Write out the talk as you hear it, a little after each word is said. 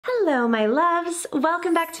Hello my loves,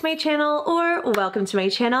 welcome back to my channel, or welcome to my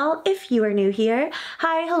channel if you are new here.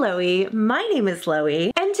 Hi, helloey, my name is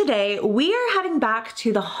Loey, and today we are heading back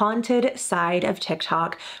to the haunted side of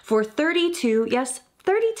TikTok for 32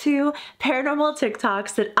 paranormal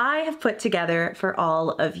TikToks that I have put together for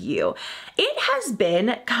all of you. It has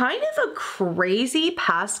been kind of a crazy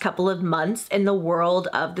past couple of months in the world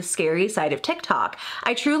of the scary side of TikTok.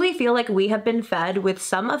 I truly feel like we have been fed with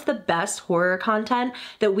some of the best horror content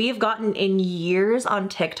that we have gotten in years on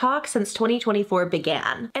TikTok since 2024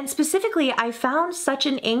 began. And specifically, I found such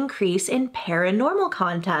an increase in paranormal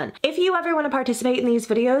content. If you ever want to participate in these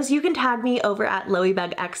videos, you can tag me over at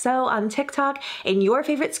LoeyBugXO on TikTok in your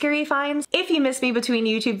favorite scary finds. If you miss me between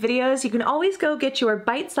YouTube videos, you can always go get your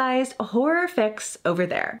bite-sized horror fix over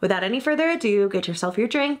there. Without any further ado, get yourself your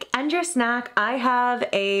drink and your snack. I have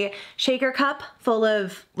a shaker cup full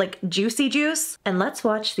of like juicy juice, and let's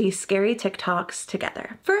watch these scary TikToks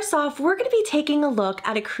together. First off, we're gonna be taking a look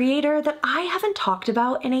at a creator that I haven't talked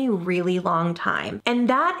about in a really long time, and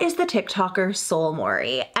that is the TikToker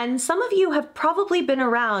Soulmori. And some of you have probably been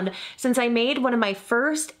around since I made one of my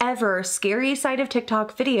first ever scary side of TikTok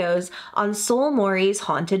videos on Soulmori's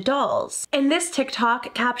haunted dolls. In this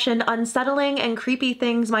TikTok, captioned "Unsettling and Creepy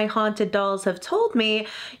Things My Haunted Dolls Have Told Me,"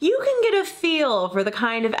 you can get a feel for the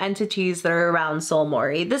kind of entities that are around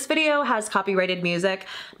Soulmori. This video has copyrighted music,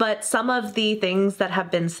 but some of the things that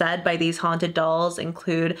have been said by these haunted dolls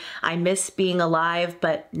include "I Miss Being Alive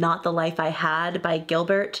But Not the Life I Had" by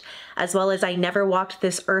Gilbert, as well as "I Never Walked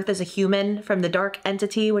This Earth as a Human" from The Dark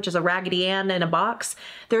Entity, which is a Raggedy Ann in a box.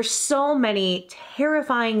 There's so many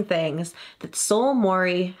terrifying things that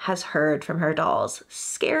Soulmori has heard from her dolls.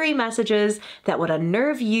 Scary messages that would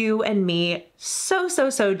unnerve you and me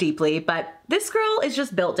so deeply, but this girl is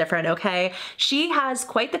just built different, okay? She has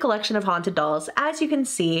quite the collection of haunted dolls, as you can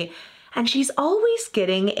see, and she's always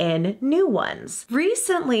getting in new ones.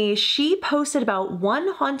 Recently, she posted about one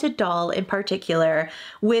haunted doll in particular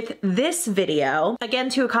with this video, again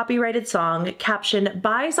to a copyrighted song, captioned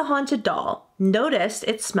 "Buys a haunted doll. Noticed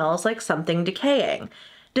it smells like something decaying.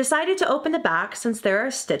 Decided to open the back since there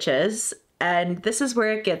are stitches," and this is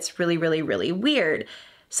where it gets really weird.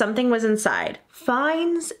 "Something was inside.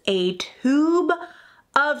 Finds a tube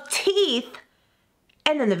of teeth,"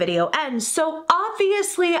 and then the video ends. So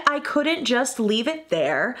obviously I couldn't just leave it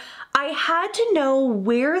there. I had to know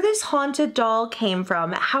where this haunted doll came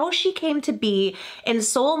from, how she came to be in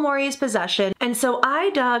Soulmori's possession, and so I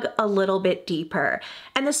dug a little bit deeper.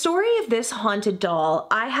 And the story of this haunted doll,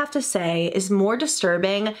 I have to say, is more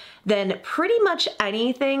disturbing than pretty much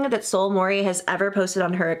anything that Soulmori has ever posted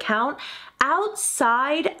on her account,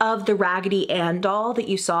 outside of the Raggedy Ann doll that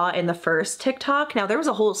you saw in the first TikTok. Now, there was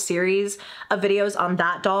a whole series of videos on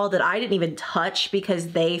that doll that I didn't even touch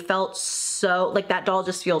because they felt so, like, that doll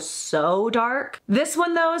just feels so dark. This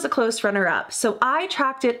one though is a close runner-up. So I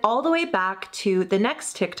tracked it all the way back to the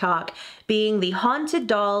next TikTok, being the Haunted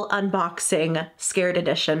Doll Unboxing Scared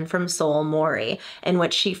Edition from Soulmori, in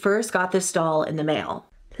which she first got this doll in the mail.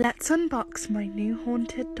 Let's unbox my new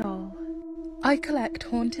haunted doll. I collect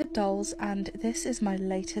haunted dolls, and this is my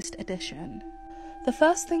latest edition. The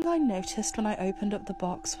first thing I noticed when I opened up the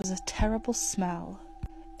box was a terrible smell.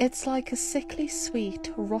 It's like a sickly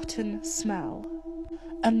sweet, rotten smell.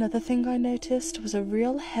 Another thing I noticed was a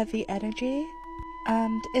real heavy energy,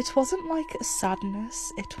 and it wasn't like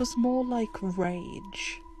sadness, it was more like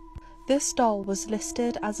rage. This doll was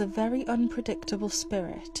listed as a very unpredictable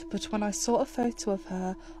spirit, but when I saw a photo of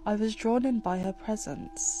her, I was drawn in by her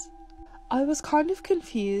presence. I was kind of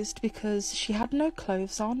confused because she had no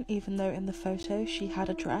clothes on, even though in the photo she had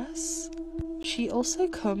a dress. She also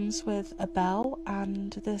comes with a bell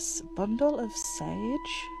and this bundle of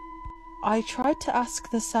sage. I tried to ask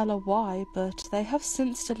the seller why, but they have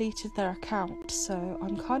since deleted their account, so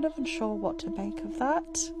I'm kind of unsure what to make of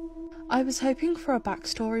that. I was hoping for a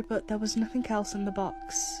backstory, but there was nothing else in the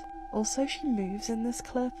box. Also, she moves in this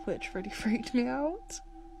clip, which really freaked me out.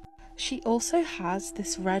 She also has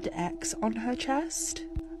this red X on her chest.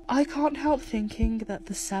 I can't help thinking that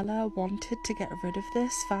the seller wanted to get rid of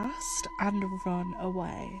this fast and run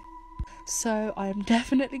away. So I am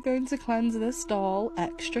definitely going to cleanse this doll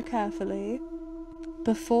extra carefully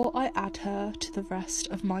before I add her to the rest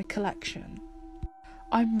of my collection.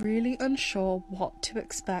 I'm really unsure what to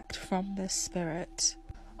expect from this spirit.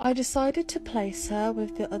 I decided to place her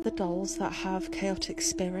with the other dolls that have chaotic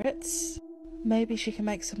spirits. Maybe she can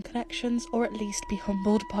make some connections, or at least be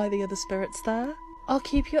humbled by the other spirits there. I'll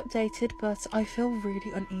keep you updated, but I feel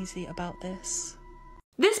really uneasy about this.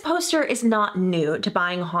 This poster is not new to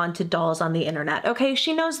buying haunted dolls on the internet, okay?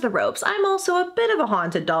 She knows the ropes. I'm also a bit of a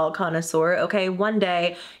haunted doll connoisseur, okay? One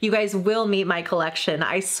day, you guys will meet my collection,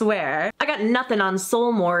 I swear. I got nothing on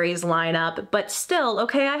Soulmori's lineup, but still,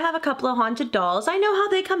 okay, I have a couple of haunted dolls. I know how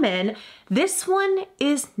they come in. This one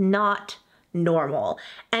is not normal.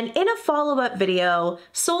 And in a follow-up video,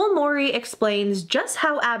 Soulmori explains just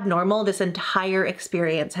how abnormal this entire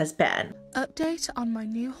experience has been. Update on my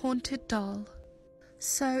new haunted doll.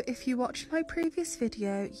 So if you watched my previous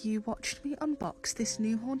video, you watched me unbox this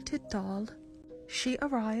new haunted doll. She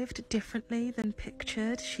arrived differently than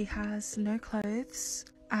pictured. She has no clothes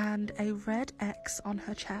and a red X on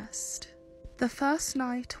her chest. The first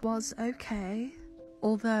night was okay,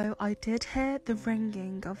 although I did hear the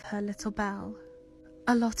ringing of her little bell.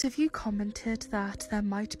 A lot of you commented that there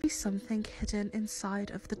might be something hidden inside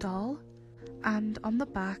of the doll, and on the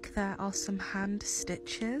back there are some hand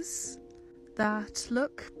stitches that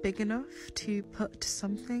look big enough to put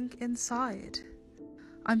something inside.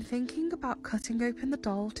 I'm thinking about cutting open the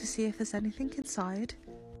doll to see if there's anything inside,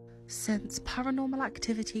 since paranormal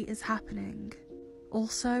activity is happening.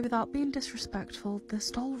 Also, without being disrespectful,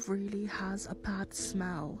 this doll really has a bad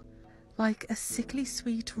smell. Like a sickly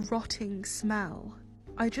sweet rotting smell.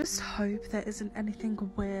 I just hope there isn't anything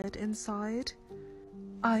weird inside.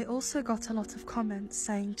 I also got a lot of comments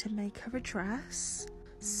saying to make her a dress.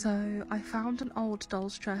 So I found an old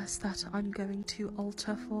doll's dress that I'm going to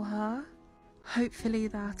alter for her. Hopefully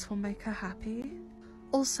that will make her happy.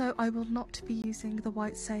 Also, I will not be using the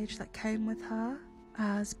white sage that came with her,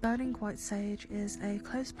 as burning white sage is a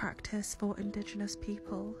close practice for indigenous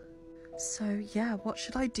people. So yeah, what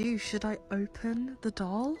should I do? Should I open the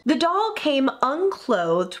doll? The doll came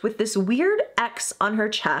unclothed with this weird X on her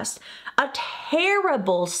chest, a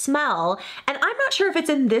terrible smell, and I'm not sure if it's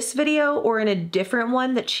in this video or in a different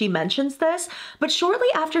one that she mentions this, but shortly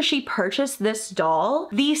after she purchased this doll,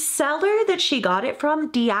 the seller that she got it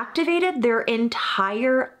from deactivated their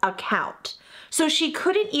entire account. So she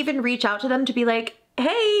couldn't even reach out to them to be like,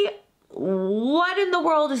 hey, what in the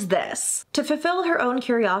world is this? To fulfill her own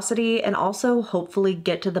curiosity and also hopefully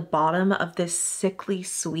get to the bottom of this sickly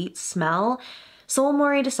sweet smell,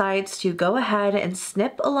 Soulmori decides to go ahead and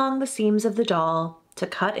snip along the seams of the doll to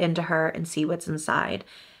cut into her and see what's inside.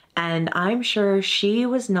 And I'm sure she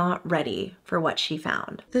was not ready for what she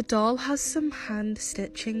found. The doll has some hand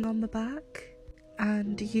stitching on the back,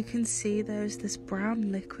 and you can see there's this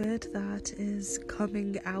brown liquid that is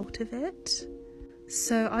coming out of it.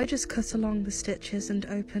 So I just cut along the stitches and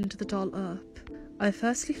opened the doll up. I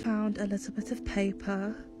firstly found a little bit of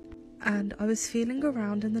paper, and I was feeling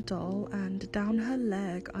around in the doll, and down her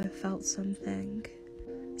leg I felt something.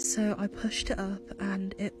 So I pushed it up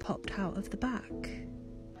and it popped out of the back.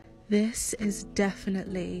 This is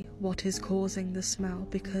definitely what is causing the smell,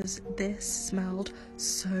 because this smelled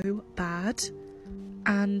so bad,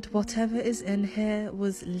 and whatever is in here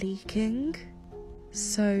was leaking.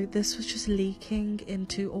 So this was just leaking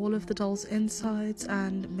into all of the doll's insides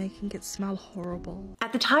and making it smell horrible.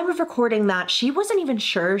 At the time of recording that, she wasn't even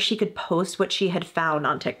sure she could post what she had found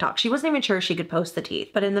on TikTok. She wasn't even sure she could post the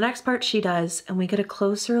teeth. But in the next part she does, and we get a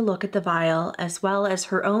closer look at the vial as well as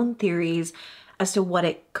her own theories as to what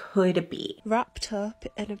it could be. Wrapped up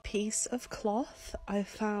in a piece of cloth, I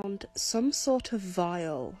found some sort of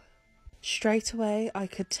vial. Straight away I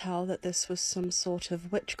could tell that this was some sort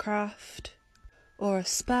of witchcraft, or a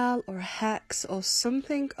spell, or a hex, or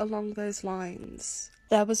something along those lines.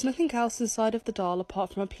 There was nothing else inside of the doll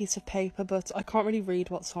apart from a piece of paper, but I can't really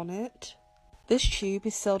read what's on it. This tube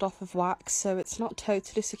is sealed off of wax, so it's not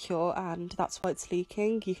totally secure, and that's why it's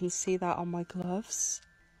leaking. You can see that on my gloves.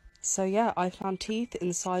 So yeah, I found teeth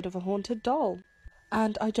inside of a haunted doll.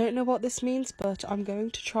 And I don't know what this means, but I'm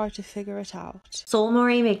going to try to figure it out.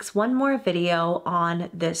 Soulmori makes one more video on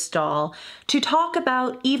this doll to talk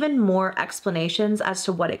about even more explanations as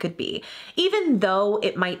to what it could be. Even though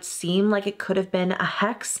it might seem like it could have been a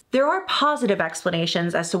hex, there are positive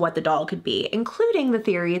explanations as to what the doll could be, including the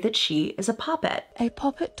theory that she is a puppet. A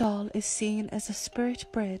puppet doll is seen as a spirit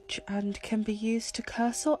bridge and can be used to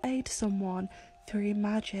curse or aid someone through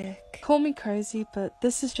magic. Call me crazy, but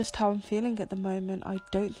this is just how I'm feeling at the moment. I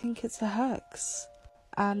don't think it's a hex,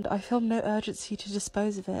 and I feel no urgency to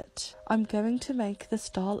dispose of it. I'm going to make this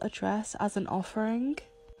doll a dress as an offering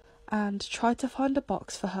and try to find a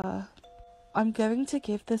box for her. I'm going to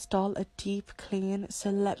give this doll a deep clean, so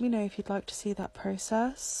let me know if you'd like to see that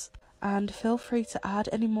process. and feel free to add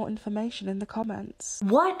any more information in the comments.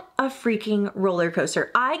 What a freaking roller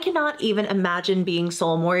coaster. I cannot even imagine being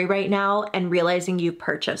Soulmori right now and realizing you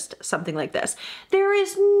purchased something like this. There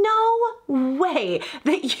is no way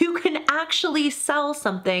that you can actually sell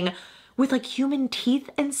something with like human teeth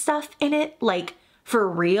and stuff in it, like for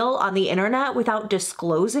real on the internet without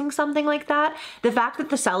disclosing something like that. The fact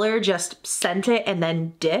that the seller just sent it and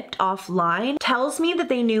then dipped offline tells me that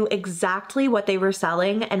they knew exactly what they were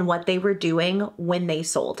selling and what they were doing when they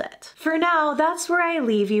sold it. For now, that's where I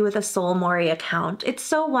leave you with a Soulmori account. It's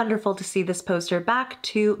so wonderful to see this poster back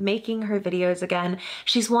to making her videos again.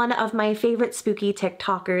 She's one of my favorite spooky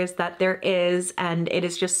TikTokers that there is, and it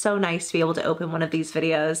is just so nice to be able to open one of these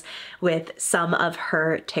videos with some of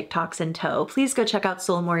her TikToks in tow. Please go check out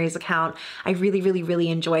Soulmori's account. I really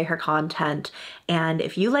enjoy her content, and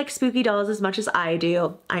if you like spooky dolls as much as I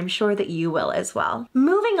do, I'm sure that you will as well.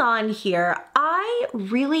 Moving on here, I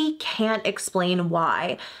really can't explain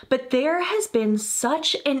why, but there has been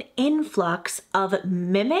such an influx of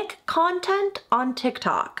mimic content on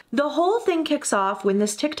TikTok. The whole thing kicks off when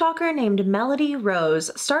this TikToker named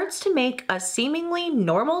Melodysrose starts to make a seemingly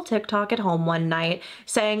normal TikTok at home one night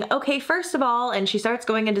saying, okay, first of all, and she starts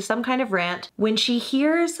going into some kind of rant when she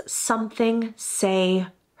hears something say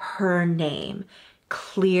her name,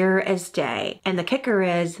 clear as day. And the kicker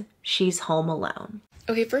is she's home alone.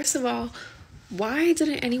 Okay, first of all, why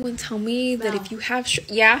didn't anyone tell me that if you have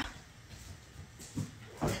yeah?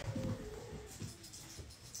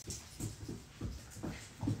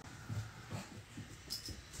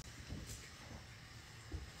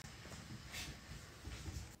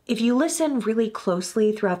 If you listen really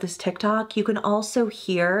closely throughout this TikTok, you can also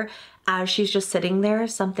hear, as she's just sitting there,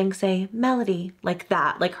 something say Melody, like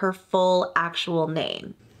that, like her full actual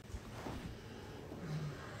name.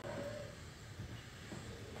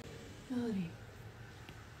 Melody.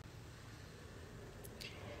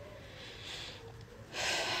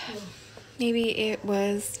 Maybe it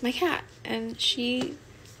was my cat, and she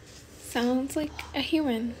sounds like a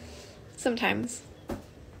human sometimes.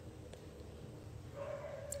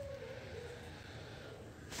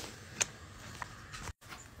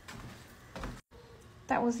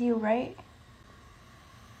 That was you, right?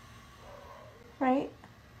 Right?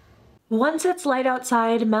 Once it's light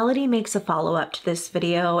outside, Melody makes a follow-up to this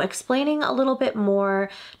video, explaining a little bit more,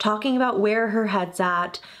 talking about where her head's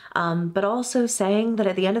at, but also saying that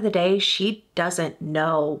at the end of the day, she doesn't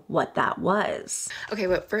know what that was. Okay,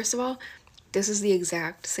 but first of all, this is the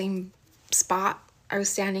exact same spot I was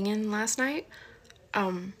standing in last night.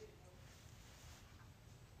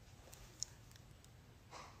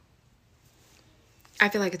 I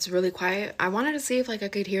feel like it's really quiet. I wanted to see if like I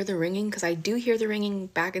could hear the ringing, because I do hear the ringing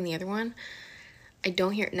back in the other one. I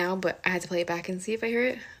don't hear it now, but I had to play it back and see if I hear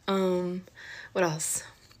it. What else?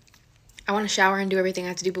 I want to shower and do everything I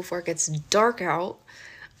have to do before it gets dark out.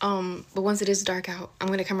 But once it is dark out, I'm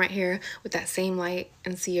gonna come right here with that same light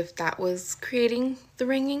and see if that was creating the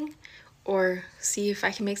ringing, or see if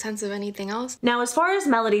I can make sense of anything else. Now, as far as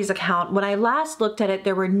Melody's account, when I last looked at it,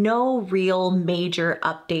 there were no real major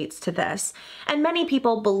updates to this. And many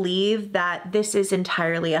people believe that this is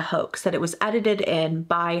entirely a hoax, that it was edited in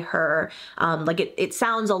by her. Like it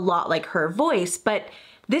sounds a lot like her voice, but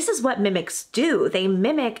this is what mimics do. They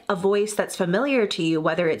mimic a voice that's familiar to you,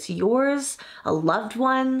 whether it's yours, a loved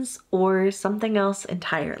one's, or something else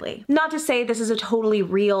entirely. Not to say this is a totally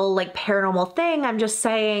real, like, paranormal thing. I'm just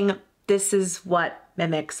saying this is what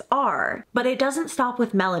mimics are. But it doesn't stop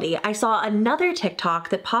with Melody. I saw another TikTok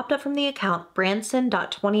that popped up from the account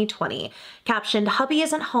Branson.2020, captioned, "Hubby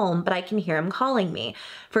isn't home, but I can hear him calling me.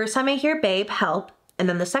 First time I hear babe, help. And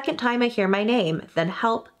then the second time I hear my name, then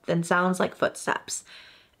help, then sounds like footsteps."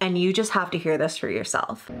 And you just have to hear this for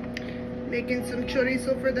yourself. Making some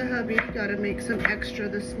chorizo for the hubby. Gotta make some extra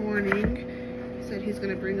this morning. Said he's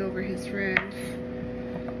gonna bring over his friend.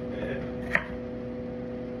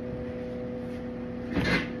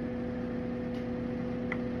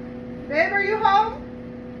 Babe, are you home?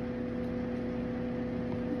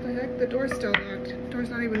 What the heck? The door's still locked. The door's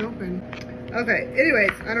not even open. Okay,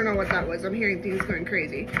 anyways, I don't know what that was. I'm hearing things going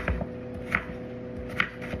crazy.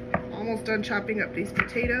 Almost done chopping up these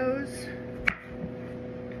potatoes.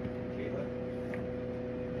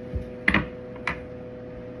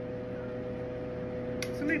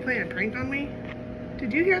 Somebody playing a prank on me?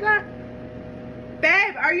 Did you hear that?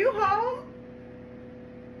 Babe, are you home?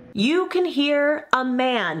 You can hear a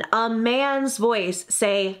man's voice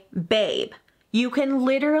say, babe. You can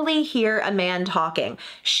literally hear a man talking.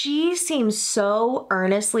 She seems so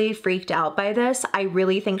earnestly freaked out by this. I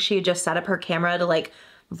really think she had just set up her camera to like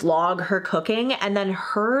vlog her cooking and then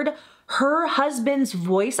heard her husband's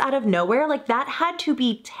voice out of nowhere, like that had to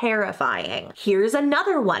be terrifying. Here's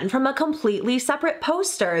another one from a completely separate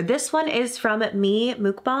poster. This one is from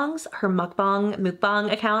Mimukbangs. Her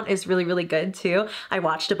mukbang account is really, really good too. I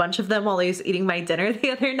watched a bunch of them while I was eating my dinner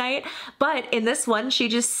the other night. But in this one, she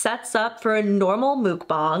just sets up for a normal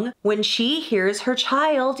mukbang when she hears her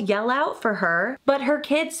child yell out for her, but her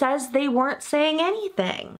kid says they weren't saying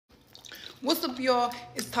anything. What's up, y'all?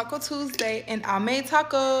 It's Taco Tuesday and I made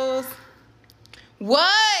tacos.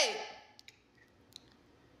 What?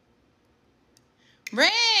 Ring.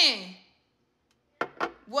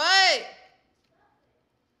 What?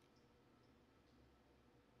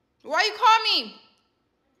 Why you call me?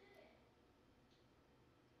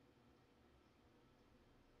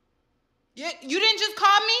 You didn't just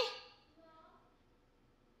call me?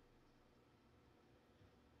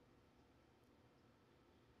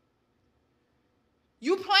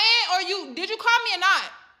 You playing or did you call me or not?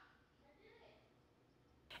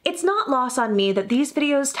 It's not lost on me that these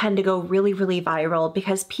videos tend to go really, really viral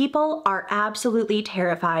because people are absolutely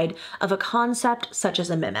terrified of a concept such as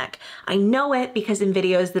a mimic. I know it because in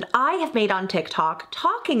videos that I have made on TikTok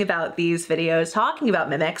talking about these videos, talking about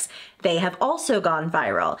mimics, they have also gone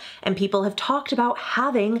viral, and people have talked about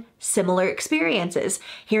having similar experiences.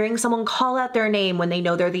 Hearing someone call out their name when they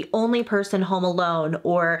know they're the only person home alone,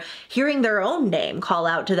 or hearing their own name call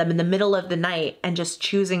out to them in the middle of the night and just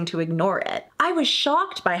choosing to ignore it. I was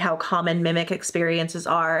shocked by how common mimic experiences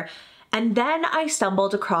are. And then I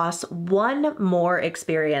stumbled across one more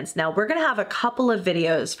experience. Now we're gonna have a couple of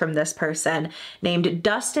videos from this person named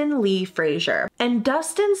Dustinleefrazier. And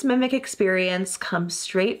Dustin's mimic experience comes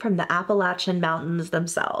straight from the Appalachian Mountains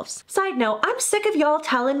themselves. Side note, I'm sick of y'all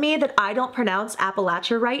telling me that I don't pronounce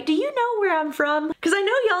Appalachia right. Do you know where I'm from? Because I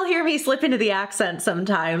know y'all hear me slip into the accent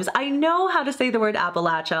sometimes. I know how to say the word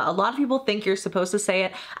Appalachia. A lot of people think you're supposed to say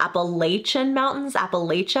it Appalachian Mountains,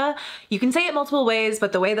 Appalachia. You can say it multiple ways,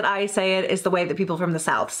 but the way that I say it is the way that people from the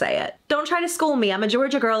South say it. Don't try to school me, I'm a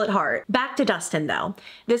Georgia girl at heart. Back to Dustin though.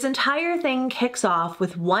 This entire thing kicks off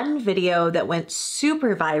with one video that went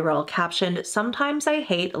super viral captioned, "Sometimes I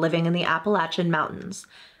hate living in the Appalachian Mountains,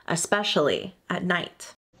 especially at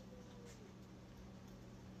night."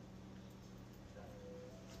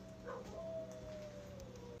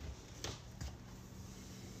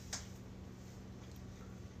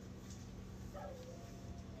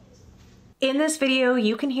 In this video,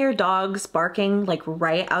 you can hear dogs barking like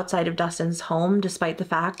right outside of Dustin's home, despite the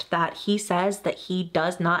fact that he says that he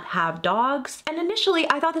does not have dogs. And initially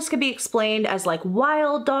I thought this could be explained as like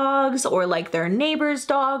wild dogs or like their neighbor's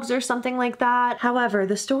dogs or something like that. However,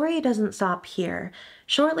 the story doesn't stop here.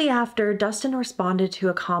 Shortly after, Dustin responded to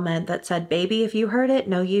a comment that said, "Baby, if you heard it,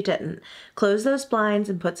 no you didn't. Close those blinds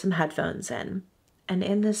and put some headphones in." And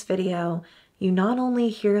in this video, you not only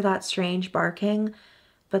hear that strange barking,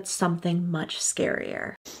 but something much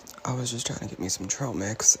scarier. I was just trying to get me some trail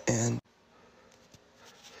mix and...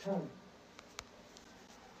 Open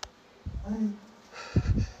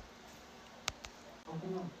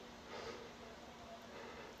up.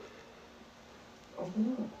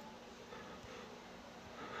 Open up.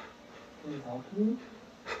 Can you talk to me?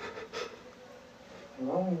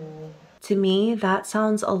 Hello? To me, that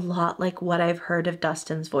sounds a lot like what I've heard of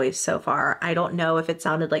Dustin's voice so far. I don't know if it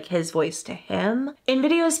sounded like his voice to him. In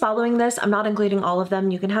videos following this, I'm not including all of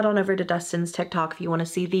them. You can head on over to Dustin's TikTok if you want to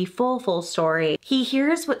see the full story. He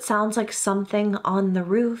hears what sounds like something on the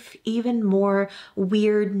roof, even more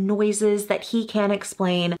weird noises that he can't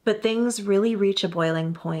explain, but things really reach a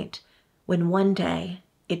boiling point when one day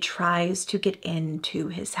it tries to get into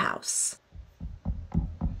his house.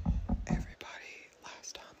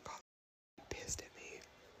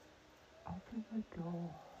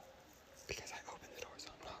 Because I opened the door, so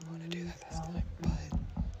I'm not going to do that this time, but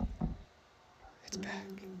it's back.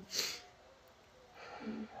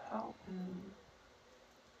 Help me.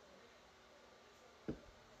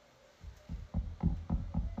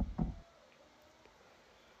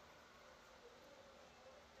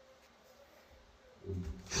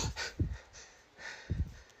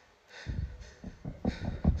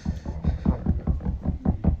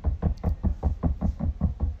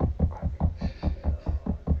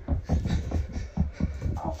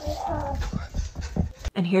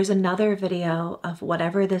 And here's another video of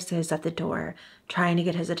whatever this is at the door trying to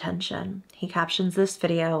get his attention. He captions this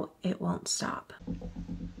video, "It won't stop."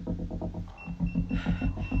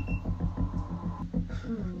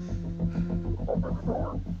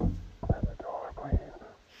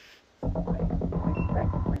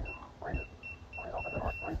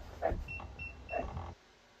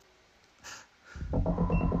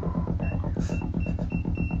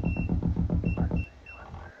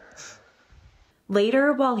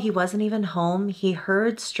 Later, while he wasn't even home, he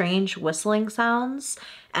heard strange whistling sounds,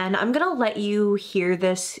 and I'm gonna let you hear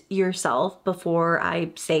this yourself before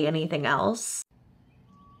I say anything else.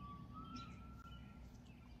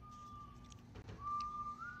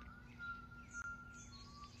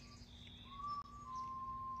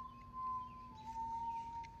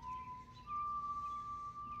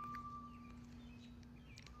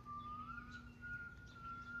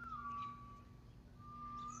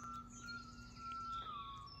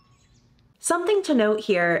 Something to note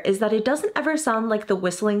here is that it doesn't ever sound like the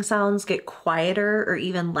whistling sounds get quieter or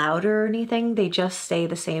even louder or anything, they just stay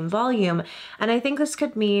the same volume. And I think this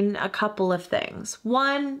could mean a couple of things.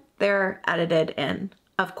 One, they're edited in,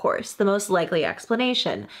 of course, the most likely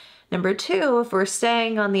explanation. Number two, if we're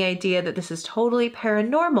staying on the idea that this is totally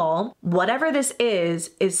paranormal, whatever this is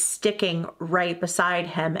sticking right beside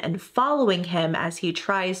him and following him as he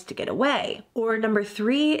tries to get away. Or number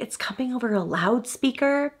three, it's coming over a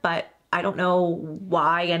loudspeaker, but I don't know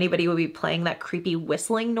why anybody would be playing that creepy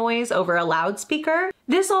whistling noise over a loudspeaker.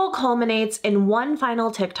 This all culminates in one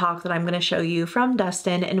final TikTok that I'm gonna show you from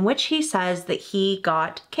Dustin, in which he says that he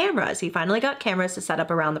got cameras. He finally got cameras to set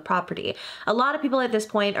up around the property. A lot of people at this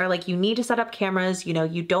point are like, you need to set up cameras, you know,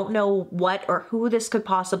 you don't know what or who this could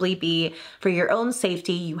possibly be. For your own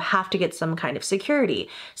safety, you have to get some kind of security.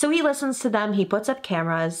 So he listens to them, he puts up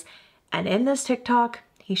cameras, and in this TikTok,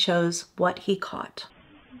 he shows what he caught.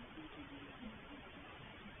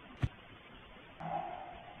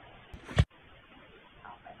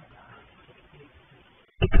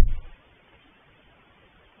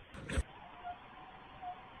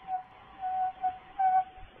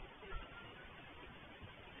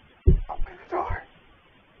 Open the door.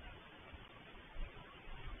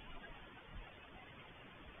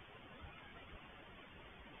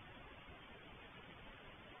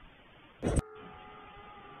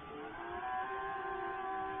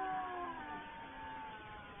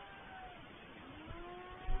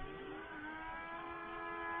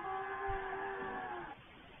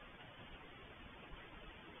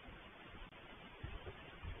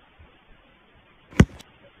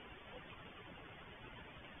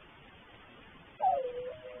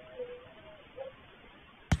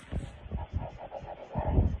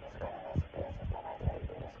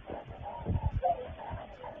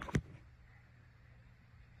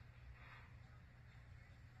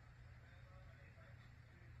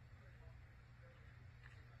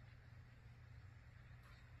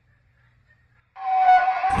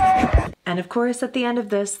 And of course, at the end of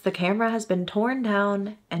this, the camera has been torn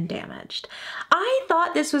down and damaged. I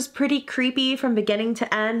thought this was pretty creepy from beginning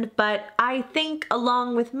to end, but I think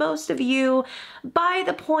along with most of you, by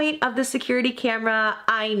the point of the security camera,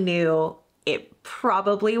 I knew it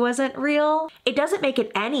probably wasn't real. It doesn't make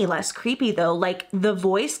it any less creepy though. Like, the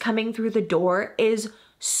voice coming through the door is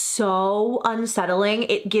so unsettling.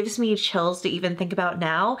 It gives me chills to even think about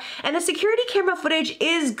now. And the security camera footage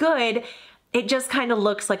is good. It just kind of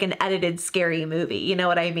looks like an edited scary movie, you know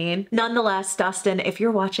what I mean? Nonetheless, Dustin, if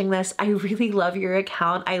you're watching this, I really love your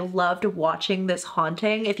account. I loved watching this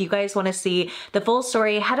haunting. If you guys want to see the full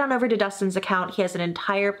story, head on over to Dustin's account. He has an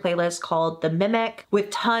entire playlist called The Mimic with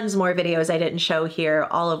tons more videos I didn't show here,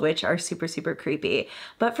 all of which are super, super creepy.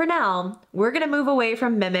 But for now, we're gonna move away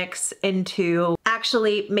from mimics into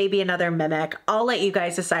actually maybe another mimic. I'll let you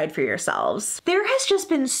guys decide for yourselves. There has just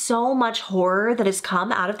been so much horror that has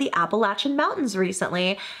come out of the Appalachian Mountains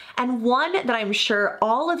recently, and one that I'm sure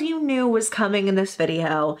all of you knew was coming in this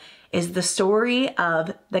video is the story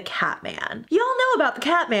of the Catman. Y'all know about the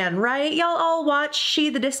Catman, right? Y'all all watch She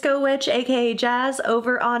the Disco Witch, aka Jazz,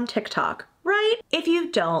 over on TikTok, right? If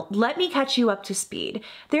you don't, let me catch you up to speed.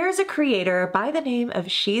 There is a creator by the name of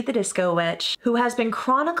She the Disco Witch who has been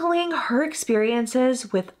chronicling her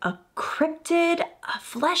experiences with a cryptid, a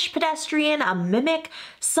flesh pedestrian, a mimic,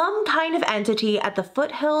 some kind of entity at the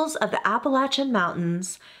foothills of the Appalachian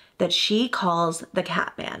Mountains that she calls the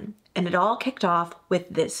Catman. And it all kicked off with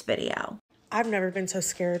this video. I've never been so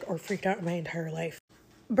scared or freaked out in my entire life.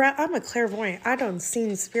 Bruh, I'm a clairvoyant. I done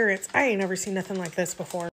seen spirits. I ain't never seen nothing like this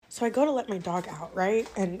before. So I go to let my dog out, right?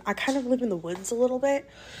 And I kind of live in the woods a little bit.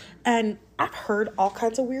 And I've heard all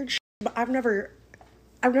kinds of weird shit, but I've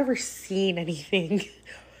never seen anything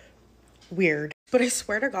weird. But I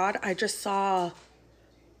swear to God, I just saw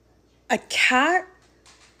a cat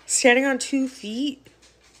standing on 2 feet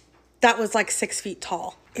that was like 6 feet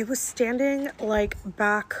tall. It was standing like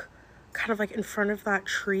back, kind of like in front of that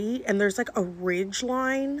tree, and there's like a ridge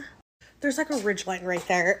line. There's like a ridge line right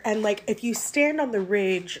there, and like if you stand on the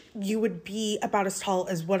ridge, you would be about as tall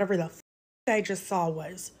as whatever the f I just saw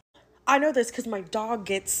was. I know this because my dog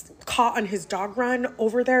gets caught on his dog run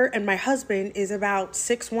over there, and my husband is about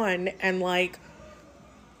 6'1", and like,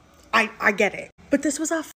 I get it. But this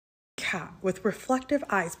was a cat with reflective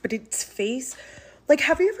eyes, but its face, like,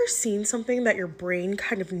 have you ever seen something that your brain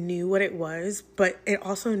kind of knew what it was, but it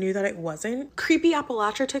also knew that it wasn't? Creepy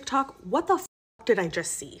Appalachia TikTok, what the did I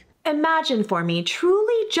just see? Imagine for me,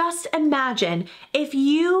 truly just imagine if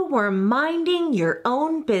you were minding your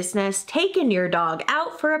own business, taking your dog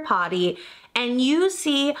out for a potty, and you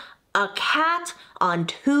see a cat on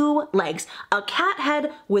 2 legs, a cat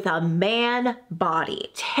head with a man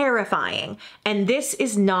body. Terrifying. And this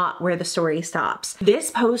is not where the story stops.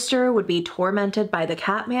 This poster would be tormented by the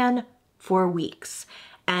cat man for weeks.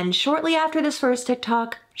 And shortly after this first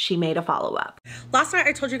TikTok, she made a follow-up. Last night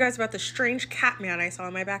I told you guys about the strange cat man I saw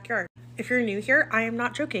in my backyard. If you're new here, I am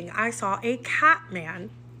not joking. I saw a cat man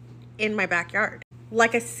in my backyard.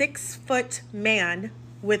 Like a 6-foot man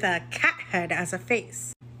with a cat head as a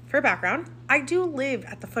face. For background, I do live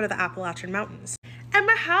at the foot of the Appalachian Mountains. And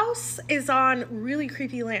my house is on really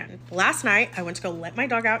creepy land. Last night, I went to go let my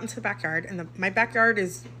dog out into the backyard, and my backyard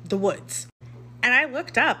is the woods. And I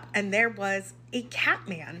looked up, and there was a cat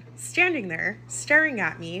man standing there, staring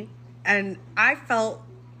at me, and I felt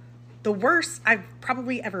the worst I've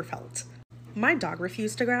probably ever felt. My dog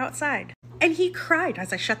refused to go outside, and he cried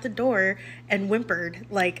as I shut the door and whimpered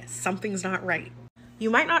like something's not right. You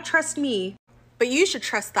might not trust me, but you should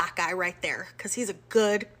trust that guy right there, because he's a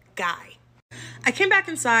good guy. I came back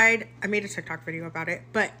inside, I made a TikTok video about it,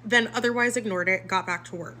 but then otherwise ignored it, got back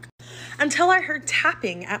to work. Until I heard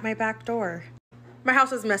tapping at my back door. My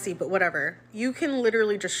house is messy, but whatever. You can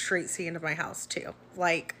literally just straight see into my house too.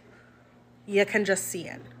 Like, you can just see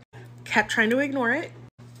in. Kept trying to ignore it,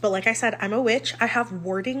 but like I said, I'm a witch. I have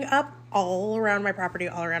warding up all around my property,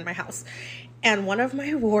 all around my house. And one of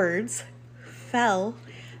my wards fell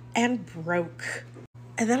and broke.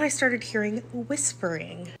 And then I started hearing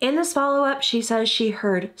whispering. In this follow-up, she says she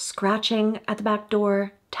heard scratching at the back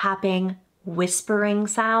door, tapping, whispering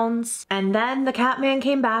sounds. And then the cat man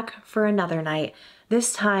came back for another night.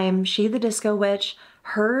 This time, she, the disco witch,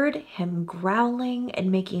 heard him growling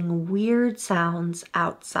and making weird sounds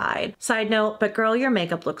outside. Side note, but girl, your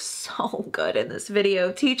makeup looks so good in this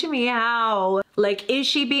video. Teach me how. Like, is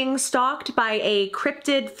she being stalked by a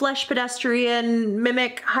cryptid flesh pedestrian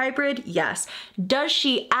mimic hybrid? Yes. Does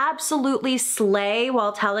she absolutely slay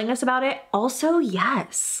while telling us about it? Also,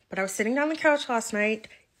 yes. But I was sitting on the couch last night,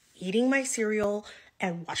 eating my cereal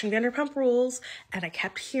and watching Vanderpump Rules, and I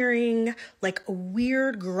kept hearing like a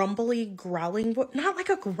weird grumbly growling, not like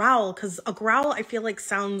a growl, because a growl I feel like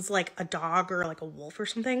sounds like a dog or like a wolf or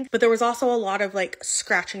something, but there was also a lot of like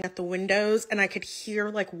scratching at the windows, and I could hear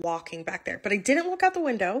like walking back there, but I didn't look out the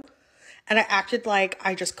window, and I acted like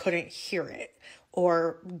I just couldn't hear it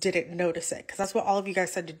or didn't notice it, because that's what all of you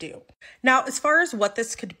guys said to do. Now, as far as what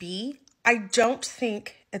this could be, I don't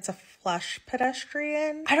think it's a flesh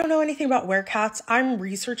pedestrian. I don't know anything about werecats. I'm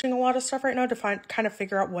researching a lot of stuff right now to kind of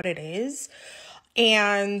figure out what it is.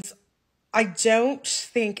 And I don't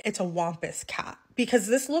think it's a wampus cat, because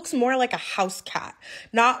this looks more like a house cat,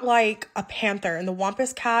 not like a panther. And the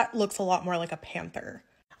wampus cat looks a lot more like a panther.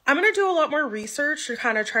 I'm going to do a lot more research to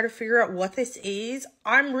kind of try to figure out what this is.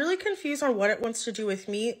 I'm really confused on what it wants to do with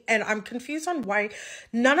me, and I'm confused on why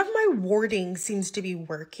none of my warding seems to be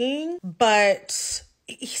working, but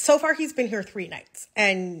so far he's been here 3 nights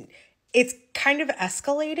and it's kind of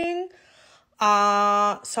escalating.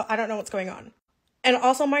 So I don't know what's going on. And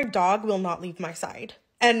also my dog will not leave my side.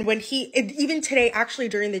 And when even today, actually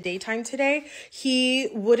during the daytime today, he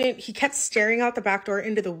kept staring out the back door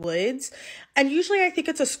into the woods. And usually I think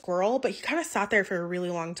it's a squirrel, but he kind of sat there for a really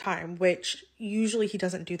long time, which usually he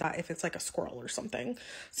doesn't do that if it's like a squirrel or something.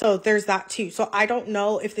 So there's that too. So I don't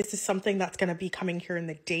know if this is something that's going to be coming here in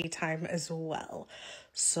the daytime as well.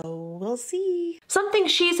 So we'll see. Something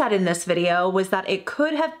she said in this video was that it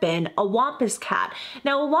could have been a wampus cat.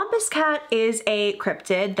 Now, a wampus cat is a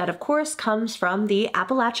cryptid that of course comes from the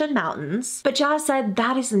Appalachian Mountains, but Jazz said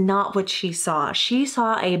that is not what she saw. She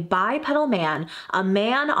saw a bipedal man, a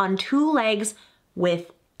man on 2 legs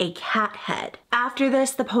with a cat head. After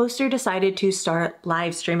this, the poster decided to start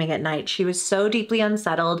live streaming at night. She was so deeply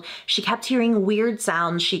unsettled. She kept hearing weird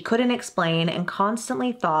sounds she couldn't explain and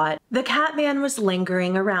constantly thought the cat man was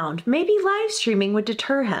lingering around. Maybe live streaming would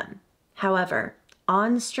deter him. However,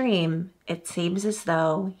 on stream, it seems as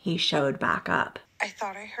though he showed back up. I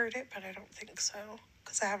thought I heard it, but I don't think so,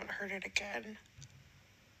 because I haven't heard it again.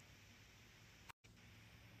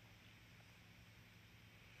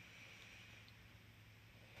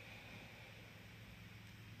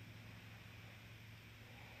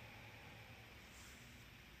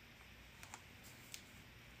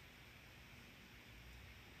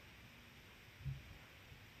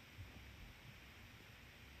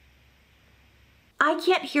 I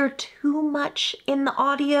can't hear too much in the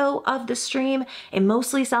audio of the stream. It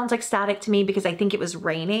mostly sounds like static to me because I think it was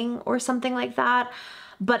raining or something like that.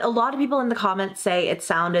 But a lot of people in the comments say it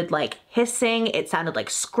sounded like hissing, it sounded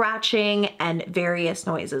like scratching, and various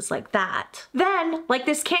noises like that. Then, like,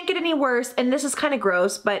 this can't get any worse, and this is kind of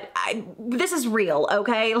gross, but this is real,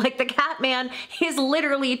 okay? Like, the cat man is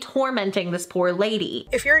literally tormenting this poor lady.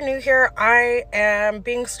 If you're new here, I am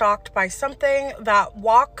being stalked by something that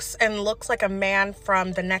walks and looks like a man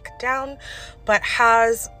from the neck down, but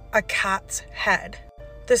has a cat's head.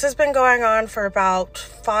 This has been going on for about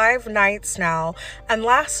 5 nights now, and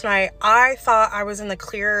last night I thought I was in the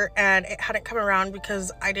clear and it hadn't come around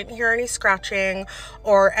because I didn't hear any scratching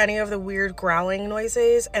or any of the weird growling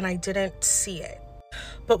noises, and I didn't see it.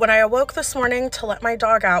 But when I awoke this morning to let my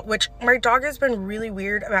dog out, which my dog has been really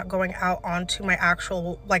weird about going out onto my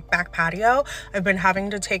actual like back patio, I've been having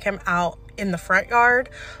to take him out in the front yard.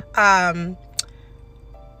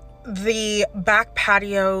 The back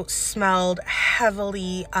patio smelled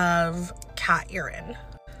heavily of cat urine.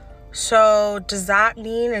 So does that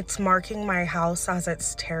mean it's marking my house as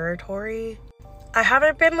its territory? I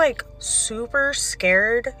haven't been like super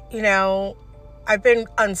scared, you know, I've been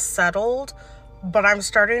unsettled, but I'm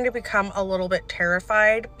starting to become a little bit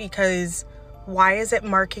terrified because why is it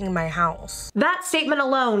marking my house? That statement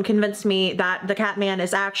alone convinced me that the cat man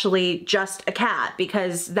is actually just a cat,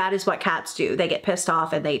 because that is what cats do. They get pissed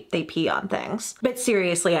off and they pee on things. But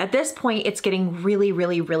seriously, at this point, it's getting really,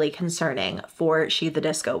 really, really concerning for She the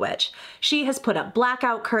Disco Witch. She has put up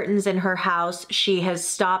blackout curtains in her house. She has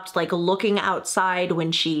stopped like looking outside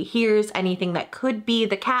when she hears anything that could be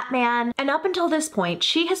the cat man. And up until this point,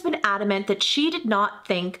 she has been adamant that she did not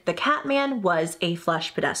think the cat man was a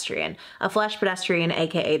flesh pedestrian. A flesh pedestrian,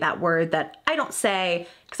 aka that word that I don't say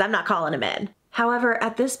because I'm not calling him in. However,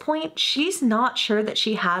 at this point, she's not sure that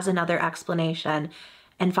she has another explanation,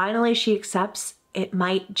 and finally she accepts it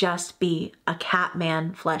might just be a cat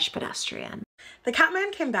man flesh pedestrian. The cat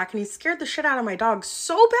man came back and he scared the shit out of my dog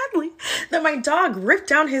so badly that my dog ripped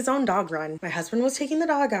down his own dog run. My husband was taking the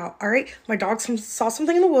dog out, all right? My dog saw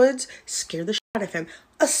something in the woods, scared the shit out of him.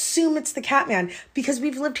 Assume it's the cat man because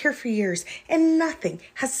we've lived here for years and nothing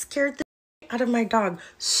has scared the out of my dog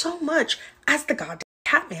so much as the goddamn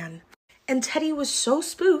cat man. And Teddy was so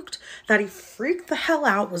spooked that he freaked the hell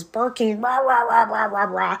out, was barking rah, rah, rah, rah, rah,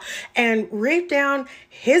 rah, and raped down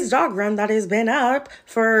his dog run that has been up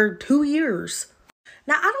for 2 years.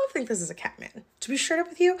 Now, I don't think this is a cat man. To be straight up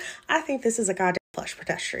with you, I think this is a goddamn flesh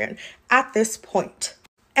pedestrian at this point.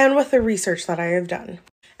 And with the research that I have done.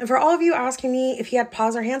 And for all of you asking me if he had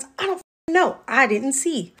paws or hands, I don't know. I didn't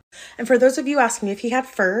see. And for those of you asking me if he had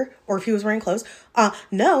fur or if he was wearing clothes,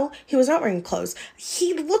 no, he was not wearing clothes.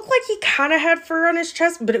 He looked like he kind of had fur on his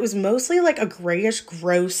chest, but it was mostly like a grayish,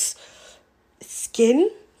 gross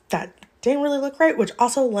skin that didn't really look right, which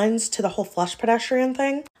also lends to the whole flesh pedestrian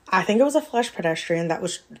thing. I think it was a flesh pedestrian that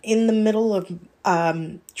was in the middle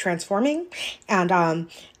of transforming, and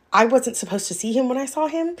I wasn't supposed to see him when I saw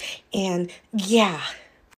him, and yeah,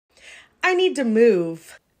 I need to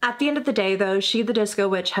move. At the end of the day, though, She the Disco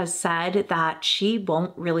Witch has said that she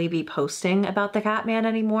won't really be posting about the cat man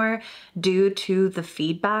anymore due to the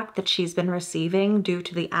feedback that she's been receiving, due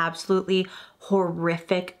to the absolutely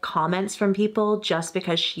horrific comments from people just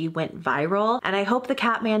because she went viral. And I hope the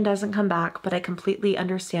cat man doesn't come back, but I completely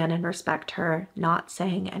understand and respect her not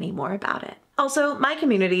saying any more about it. Also, my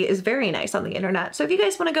community is very nice on the internet, so if you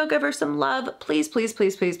guys want to go give her some love, please, please,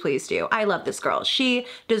 please, please, please do. I love this girl. She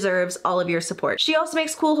deserves all of your support. She also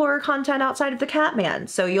makes cool horror content outside of the Catman,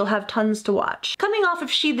 so you'll have tons to watch. Coming off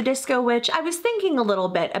of She the Disco Witch, I was thinking a little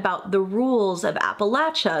bit about the rules of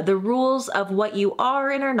Appalachia, the rules of what you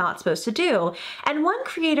are and are not supposed to do. And one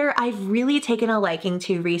creator I've really taken a liking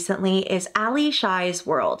to recently is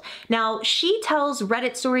alliecheyswrld. Now, she tells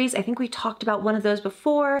Reddit stories. I think we talked about one of those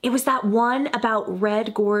before. It was that one about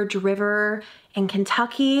Red Gorge River in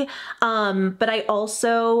Kentucky, but I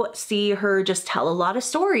also see her just tell a lot of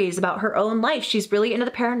stories about her own life. She's really into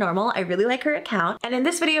the paranormal. I really like her account. And in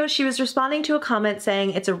this video, she was responding to a comment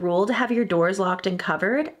saying, it's a rule to have your doors locked and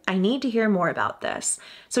covered. I need to hear more about this.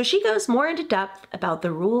 So she goes more into depth about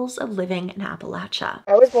the rules of living in Appalachia.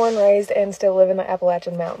 I was born, raised, and still live in the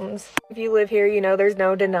Appalachian Mountains. If you live here, you know there's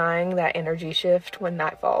no denying that energy shift when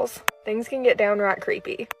night falls. Things can get downright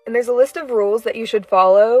creepy. And there's a list of rules that you should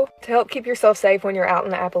follow to help keep yourself safe when you're out in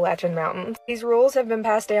the Appalachian Mountains. These rules have been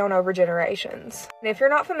passed down over generations. And if you're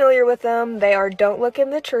not familiar with them, they are don't look in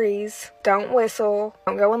the trees, don't whistle,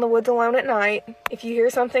 don't go in the woods alone at night. If you hear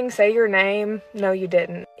something, say your name. No, you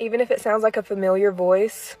didn't. Even if it sounds like a familiar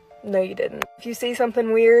voice, no you didn't. If you see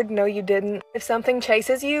something weird, no you didn't. If something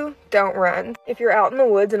chases you, don't run. If you're out in the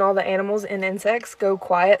woods and all the animals and insects go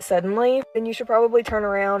quiet suddenly, then you should probably turn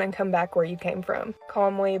around and come back where you came from.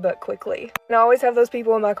 Calmly but quickly. And I always have those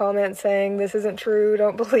people in my comments saying, this isn't true,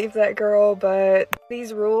 don't believe that girl, but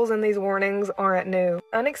these rules and these warnings aren't new.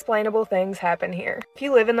 Unexplainable things happen here. If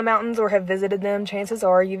you live in the mountains or have visited them, chances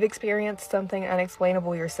are you've experienced something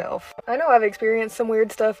unexplainable yourself. I know I've experienced some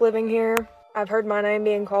weird stuff living here. I've heard my name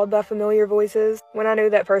being called by familiar voices when I knew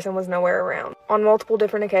that person was nowhere around. On multiple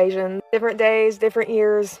different occasions, different days, different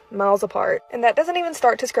years, miles apart. And that doesn't even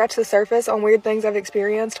start to scratch the surface on weird things I've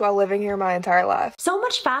experienced while living here my entire life. So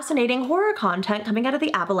much fascinating horror content coming out of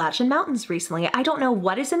the Appalachian Mountains recently. I don't know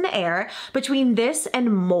what is in the air between this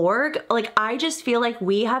and Morgue. Like, I just feel like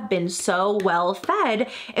we have been so well fed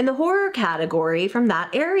in the horror category from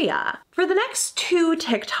that area. For the next 2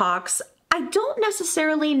 TikToks, I don't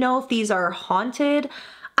necessarily know if these are haunted.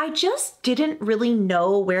 I just didn't really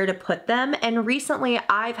know where to put them. And recently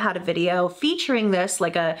I've had a video featuring this,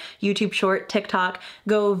 like a YouTube short TikTok,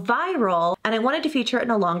 go viral. And I wanted to feature it in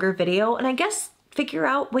a longer video and I guess figure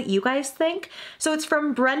out what you guys think. So it's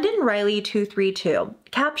from Brendan Riley 232.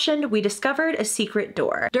 Captioned, "We discovered a secret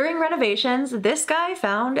door." During renovations, this guy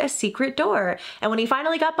found a secret door. And when he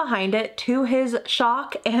finally got behind it, to his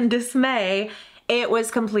shock and dismay, it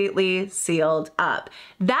was completely sealed up.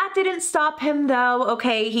 That didn't stop him though,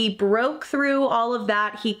 okay? He broke through all of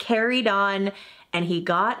that, he carried on, and he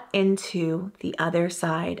got into the other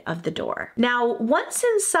side of the door. Now, once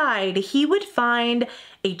inside, he would find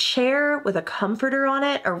a chair with a comforter on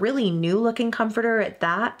it, a really new looking comforter at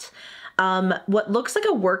that, what looks like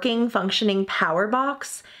a working, functioning power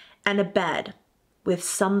box, and a bed with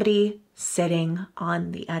somebody sitting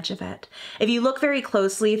on the edge of it. If you look very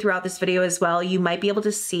closely throughout this video as well, you might be able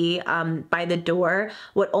to see by the door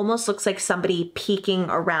what almost looks like somebody peeking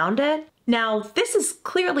around it. Now, this is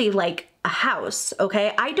clearly like a house,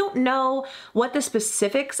 okay? I don't know what the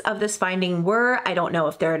specifics of this finding were. I don't know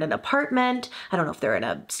if they're in an apartment. I don't know if they're in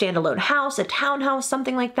a standalone house, a townhouse,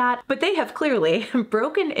 something like that, but they have clearly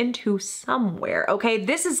broken into somewhere, okay?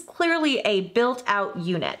 This is clearly a built out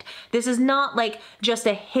unit. This is not like just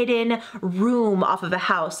a hidden room off of a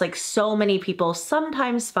house like so many people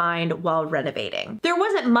sometimes find while renovating. There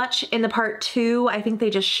wasn't much in the part 2. I think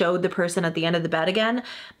they just showed the person at the end of the bed again,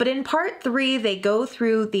 but in part 3, they go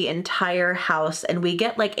through the entire house and we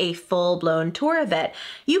get like a full-blown tour of it.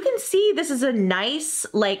 You can see this is a nice,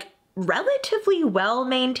 like relatively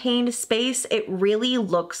well-maintained space. It really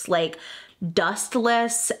looks like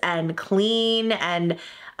dustless and clean, and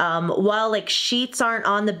while like sheets aren't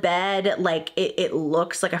on the bed, like it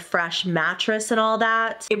looks like a fresh mattress and all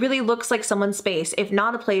that. It really looks like someone's space, if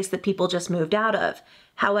not a place that people just moved out of.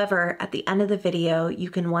 However, at the end of the video, you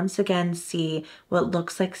can once again see what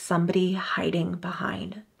looks like somebody hiding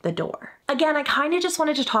behind the door. Again, I kind of just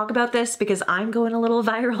wanted to talk about this because I'm going a little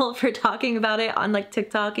viral for talking about it on like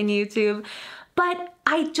TikTok and YouTube, but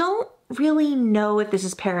I don't really know if this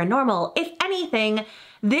is paranormal. If anything,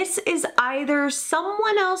 this is either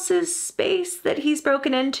someone else's space that he's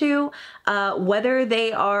broken into, whether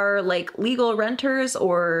they are like legal renters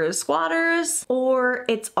or squatters, or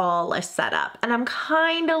it's all a setup. And I'm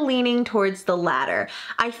kind of leaning towards the latter.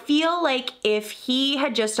 I feel like if he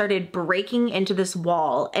had just started breaking into this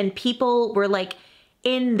wall and people were like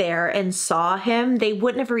in there and saw him, they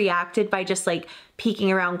wouldn't have reacted by just like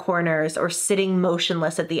peeking around corners or sitting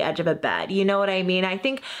motionless at the edge of a bed. You know what I mean? I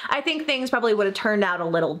think things probably would have turned out a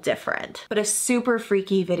little different, but a super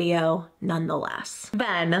freaky video nonetheless.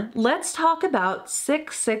 Then let's talk about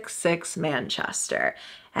 666 Manchester.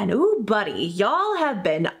 And ooh, buddy, y'all have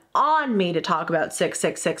been on me to talk about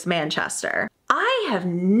 666 Manchester. I have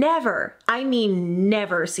never, I mean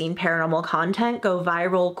never seen paranormal content go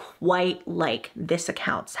viral quite like this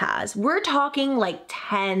account has. We're talking like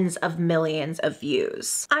tens of millions of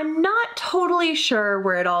views. I'm not totally sure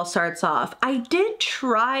where it all starts off. I did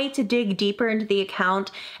try to dig deeper into the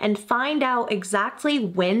account and find out exactly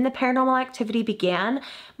when the paranormal activity began,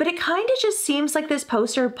 but it kind of just seems like this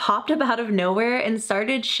poster popped up out of nowhere and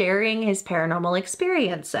started sharing his paranormal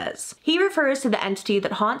experiences. He refers to the entity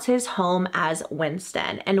that haunts his home as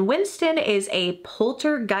Winston, and Winston is a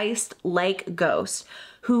poltergeist-like ghost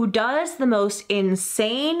who does the most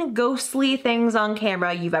insane ghostly things on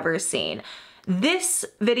camera you've ever seen. This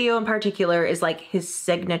video in particular is like his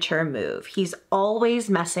signature move. He's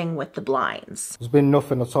always messing with the blinds. There's been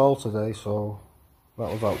nothing at all today, so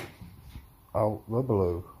that was out the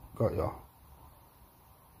blue. Got ya.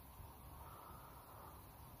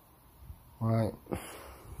 Right.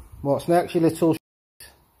 What's next, you little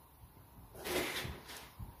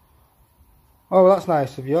Oh, well, that's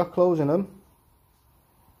nice of you, closing them.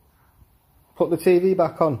 Put the TV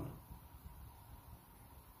back on.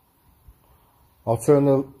 I'll turn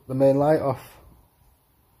the main light off.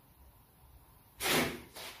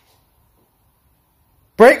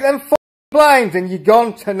 Break them f***ing blinds and you're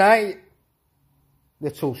gone tonight.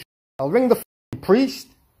 Little sh**. I'll ring the f***ing priest.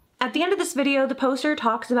 At the end of this video, the poster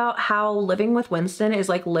talks about how living with Winston is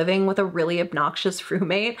like living with a really obnoxious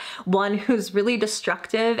roommate, one who's really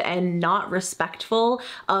destructive and not respectful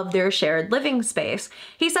of their shared living space.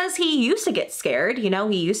 He says he used to get scared, you know,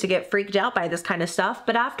 he used to get freaked out by this kind of stuff,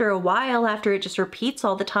 but after a while, after it just repeats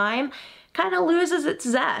all the time, kind of loses its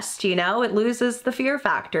zest, you know, it loses the fear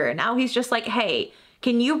factor. And now he's just like, hey,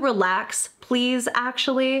 can you relax, please,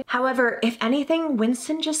 actually? However, if anything,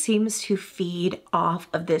 Winston just seems to feed off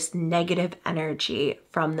of this negative energy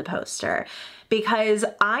from the poster. Because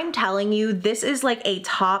I'm telling you, this is like a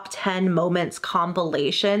top 10 moments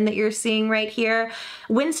compilation that you're seeing right here.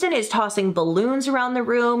 Winston is tossing balloons around the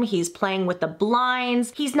room. He's playing with the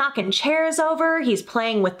blinds. He's knocking chairs over. He's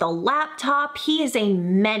playing with the laptop. He is a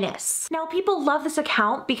menace. Now, people love this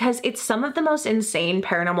account because it's some of the most insane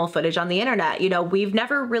paranormal footage on the internet. You know, we've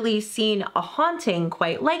never really seen a haunting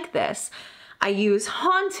quite like this. I use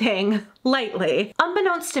haunting lightly.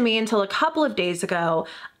 Unbeknownst to me until a couple of days ago,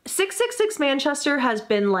 666 Manchester has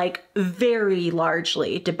been like very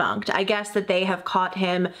largely debunked. I guess that they have caught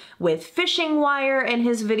him with fishing wire in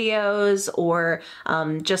his videos or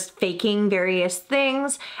just faking various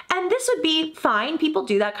things. And this would be fine. People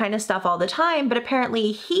do that kind of stuff all the time, but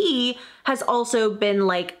apparently he has also been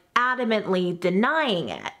like adamantly denying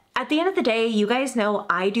it. At the end of the day, you guys know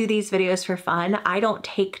I do these videos for fun. I don't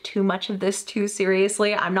take too much of this too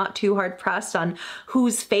seriously. I'm not too hard pressed on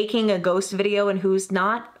who's faking a ghost video and who's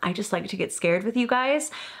not. I just like to get scared with you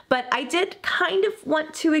guys. But I did kind of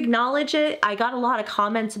want to acknowledge it. I got a lot of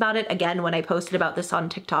comments about it, again, when I posted about this on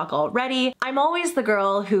TikTok already. I'm always the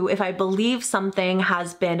girl who, if I believe something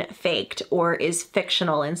has been faked or is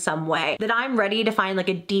fictional in some way, that I'm ready to find like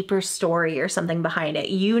a deeper story or something behind it.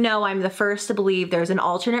 You know I'm the first to believe there's an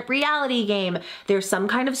alternate reality game, there's some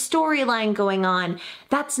kind of storyline going on.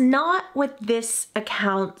 That's not what this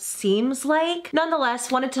account seems like.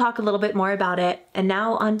 Nonetheless, wanted to talk a little bit more about it, and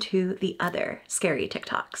now on to the other scary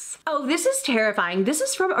TikToks. Oh, this is terrifying. This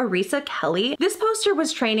is from orissakelly. This poster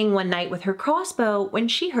was training one night with her crossbow when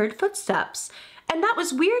she heard footsteps. And that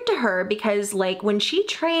was weird to her because like when she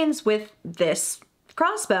trains with this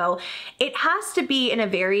crossbow, it has to be in a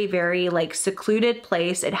very, very like secluded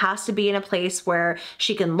place. It has to be in a place where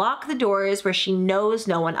she can lock the doors, where she knows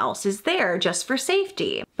no one else is there just for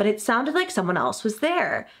safety. But it sounded like someone else was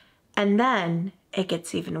there. And then it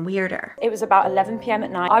gets even weirder. It was about 11 p.m.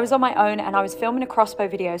 at night. I was on my own and I was filming a crossbow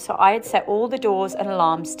video, so I had set all the doors and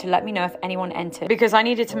alarms to let me know if anyone entered because I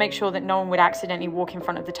needed to make sure that no one would accidentally walk in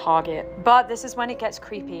front of the target. But this is when it gets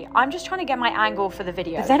creepy. I'm just trying to get my angle for the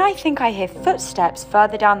video. But then I think I hear footsteps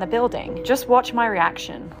further down the building. Just watch my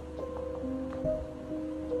reaction.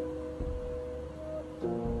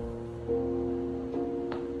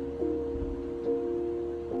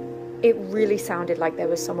 It really sounded like there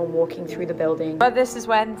was someone walking through the building. But this is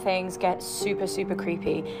when things get super, super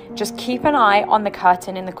creepy. Just keep an eye on the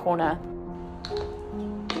curtain in the corner.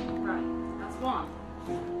 Right, that's one.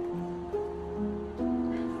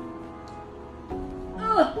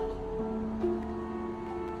 Ugh.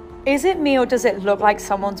 Is it me or does it look like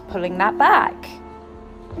someone's pulling that back?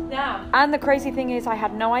 Yeah. And the crazy thing is I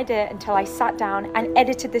had no idea until I sat down and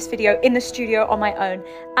edited this video in the studio on my own,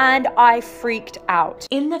 and I freaked out.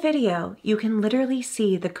 In the video, you can literally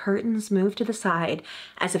see the curtains move to the side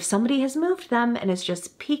as if somebody has moved them and is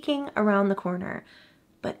just peeking around the corner,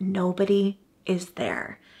 but nobody is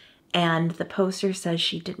there. And the poster says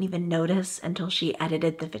she didn't even notice until she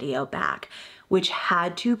edited the video back, which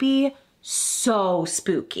had to be so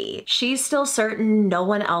spooky. She's still certain no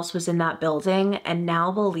one else was in that building and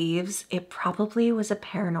now believes it probably was a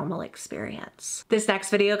paranormal experience. This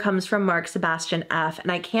next video comes from Marcsebastianf,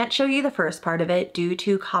 and I can't show you the first part of it due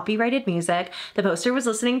to copyrighted music. The poster was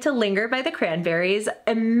listening to Linger by the Cranberries.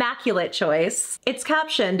 Immaculate choice. It's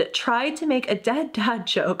captioned, "Tried to make a dead dad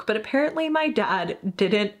joke, but apparently my dad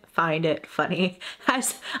didn't find it funny."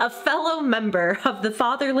 As a fellow member of the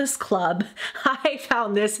Fatherless Club, I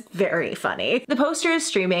found this very funny. The poster is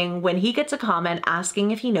streaming when he gets a comment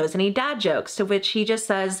asking if he knows any dad jokes, to which he just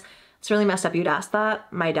says, "It's really messed up you'd ask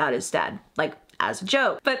that. My dad is dead." Like, as a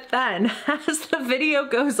joke. But then, as the video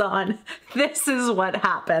goes on, this is what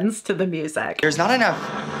happens to the music. There's not enough.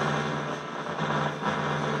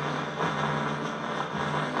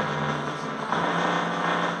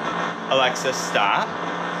 Alexa, stop.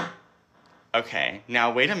 Okay,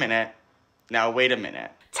 now wait a minute. Now wait a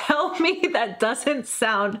minute. Tell me that doesn't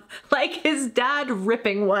sound like his dad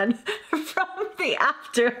ripping one from the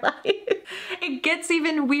afterlife. It gets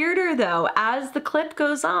even weirder though. As the clip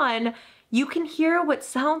goes on, you can hear what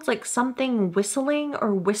sounds like something whistling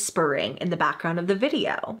or whispering in the background of the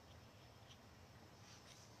video.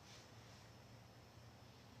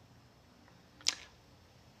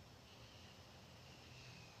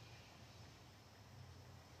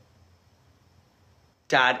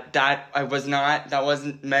 Dad, that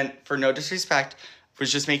wasn't meant for no disrespect. I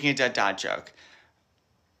was just making a dead dad joke.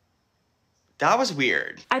 That was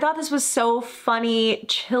weird. I thought this was so funny,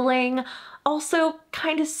 chilling, also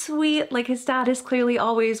kind of sweet. Like his dad is clearly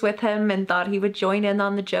always with him and thought he would join in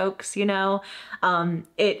on the jokes, you know?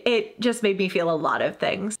 It just made me feel a lot of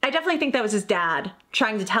things. I definitely think that was his dad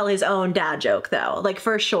trying to tell his own dad joke though, like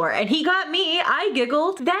for sure. And he got me, I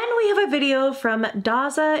giggled. Then we have a video from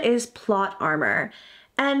Dazaisplotarmor.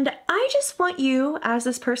 And I just want you, as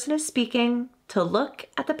this person is speaking, to look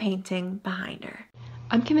at the painting behind her.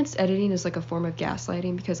 I'm convinced editing is like a form of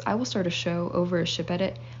gaslighting because I will start a show over a ship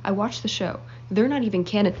edit. I watch the show. They're not even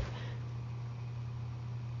canon.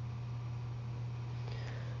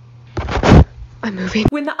 I'm moving.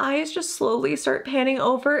 When the eyes just slowly start panning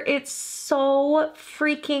over, it's so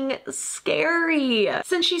freaking scary.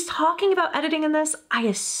 Since she's talking about editing in this, I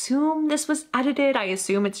assume this was edited. I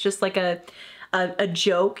assume it's just like a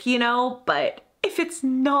joke, you know, but if it's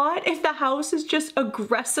not, if the house is just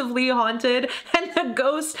aggressively haunted and the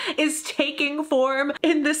ghost is taking form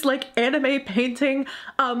in this like anime painting,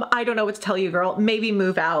 I don't know what to tell you, girl. Maybe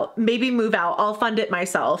move out. Maybe move out. I'll fund it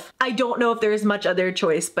myself. I don't know if there's much other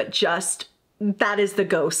choice, but just that is the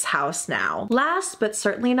ghost's house now. Last but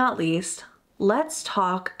certainly not least, let's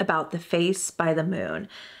talk about the face by the moon.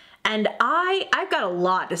 And I've got a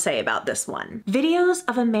lot to say about this one. Videos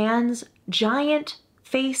of a man's giant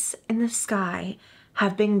face in the sky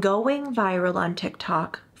have been going viral on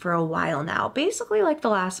TikTok for a while now, basically like the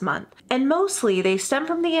last month. And mostly they stem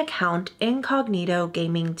from the account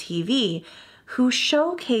Incognitogamingtv, who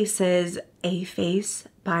showcases a face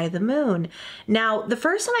by the moon. Now, the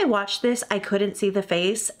first time I watched this, I couldn't see the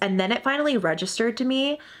face, and then it finally registered to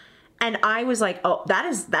me. And I was like, oh, that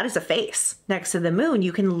is a face next to the moon.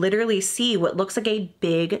 You can literally see what looks like a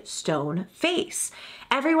big stone face.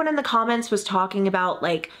 Everyone in the comments was talking about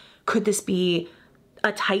like, could this be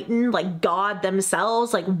a Titan, like God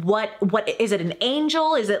themselves? Like what is it, an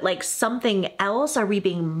angel? Is it like something else? Are we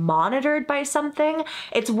being monitored by something?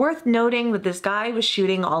 It's worth noting that this guy was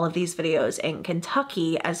shooting all of these videos in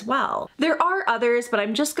Kentucky as well. There are others, but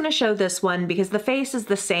I'm just gonna show this one because the face is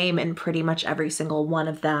the same in pretty much every single one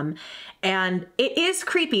of them. And it is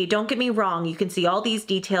creepy, don't get me wrong. You can see all these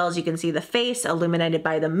details. You can see the face illuminated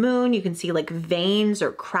by the moon. You can see like veins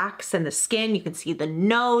or cracks in the skin. You can see the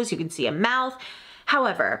nose, you can see a mouth.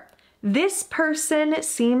 However, this person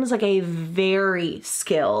seems like a very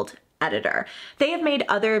skilled editor. They have made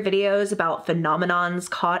other videos about phenomenons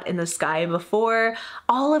caught in the sky before,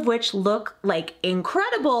 all of which look like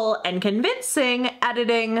incredible and convincing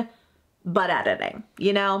editing, but editing,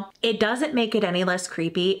 you know? It doesn't make it any less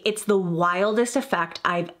creepy. It's the wildest effect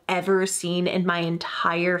I've ever seen in my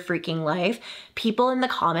entire freaking life. People in the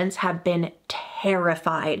comments have been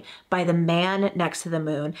terrified by the man next to the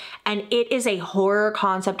moon, and it is a horror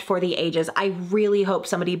concept for the ages. I really hope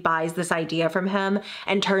somebody buys this idea from him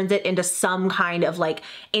and turns it into some kind of like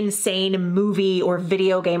insane movie or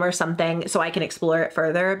video game or something so I can explore it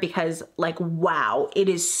further, because like, wow, it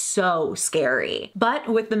is so scary. But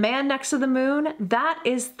with the man next to the moon, that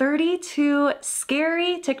is 32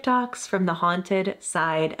 scary TikToks from the haunted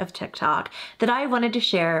side of TikTok that I wanted to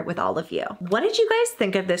share with all of you. What did you guys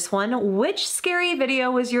think of this one? Which scary video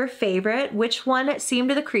was your favorite? Which one seemed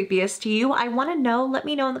the creepiest to you? I want to know. Let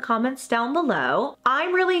me know in the comments down below.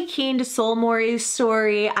 I'm really keen to Soulmori's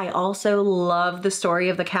story. I also love the story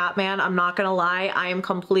of the Catman. I'm not gonna lie, I am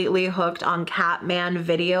completely hooked on Catman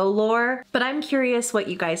video lore, but I'm curious what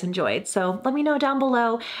you guys enjoyed, so let me know down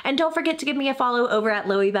below. And don't forget to give me a follow over at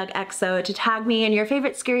LoeyBugXO to tag me in your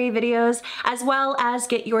favorite scary videos, as well as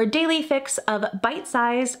get your daily fix of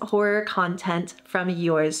bite-sized horror content from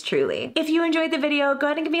yours truly. If you enjoyed the video, go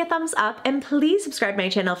ahead and give me a thumbs up, and please subscribe to my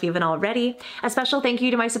channel if you haven't already. A special thank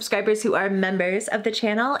you to my subscribers who are members of the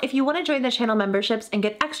channel. If you want to join the channel memberships and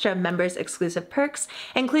get extra members exclusive perks,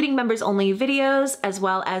 including members only videos, as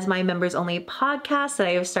well as my members only podcast that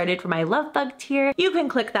I have started for my Love Bug tier, you can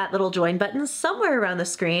click that little join button somewhere around the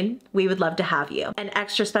screen. We would love to have you. An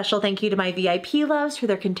extra special thank you to my VIP loves for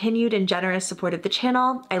their continued and generous support of the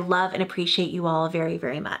channel. I love and appreciate you all very,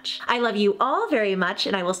 very much. I love you all very much,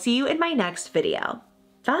 and I will see you in my next video.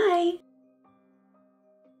 Bye!